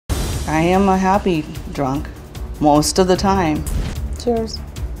I am a happy drunk most of the time. Cheers.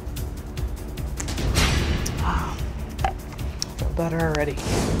 Feel better already.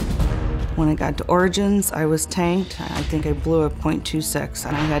 When I got to Origins, I was tanked. I think I blew a .26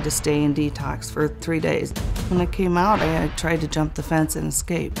 and I had to stay in detox for 3 days. When I came out, I had tried to jump the fence and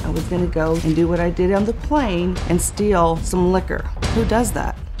escape. I was gonna go and do what I did on the plane and steal some liquor. Who does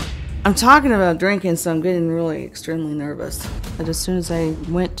that? I'm talking about drinking, so I'm getting really extremely nervous. But as soon as I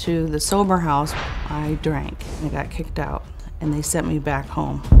went to the sober house, I drank. I got kicked out and they sent me back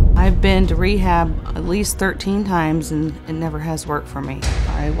home. I've been to rehab at least 13 times and it never has worked for me.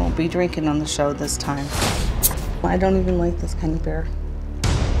 I won't be drinking on the show this time. I don't even like this kind of beer.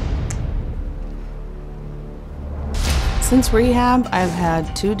 Since rehab, I've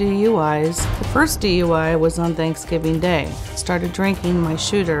had 2 DUIs. The first DUI was on Thanksgiving Day. Started drinking my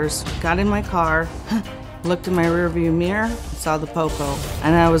shooters, got in my car, looked in my rearview mirror, saw the popo,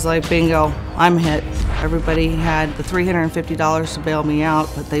 and I was like, bingo, I'm hit. Everybody had the $350 to bail me out,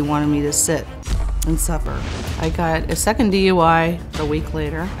 but they wanted me to sit and suffer. I got a second DUI a week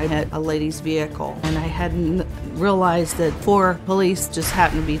later. I hit a lady's vehicle, and I hadn't realized that 4 police just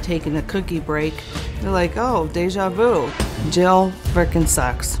happened to be taking a cookie break. They're like, oh, deja vu. Jail frickin'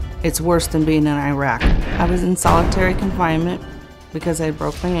 sucks. It's worse than being in Iraq. I was in solitary confinement because I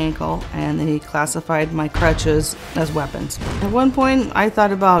broke my ankle and they classified my crutches as weapons. At one point, I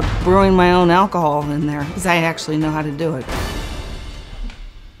thought about brewing my own alcohol in there because I actually know how to do it.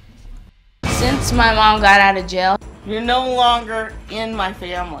 Since my mom got out of jail, You're no longer in my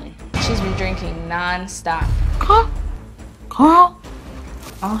family. she's been drinking non-stop. Carl?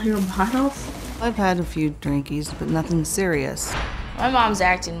 I'll hear bottles? I've had a few drinkies, but nothing serious. My mom's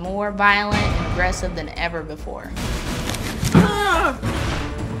acting more violent and aggressive than ever before.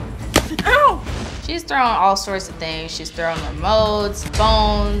 Ow! She's throwing all sorts of things. She's throwing remotes,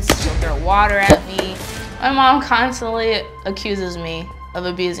 phones, she'll throw water at me. My mom constantly accuses me of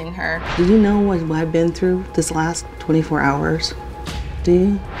abusing her. Do you know what I've been through this last 24 hours? Do you?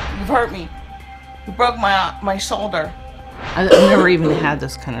 You've hurt me. You broke my shoulder. I've never even had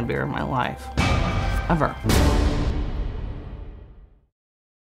this kind of beer in my life. Ever.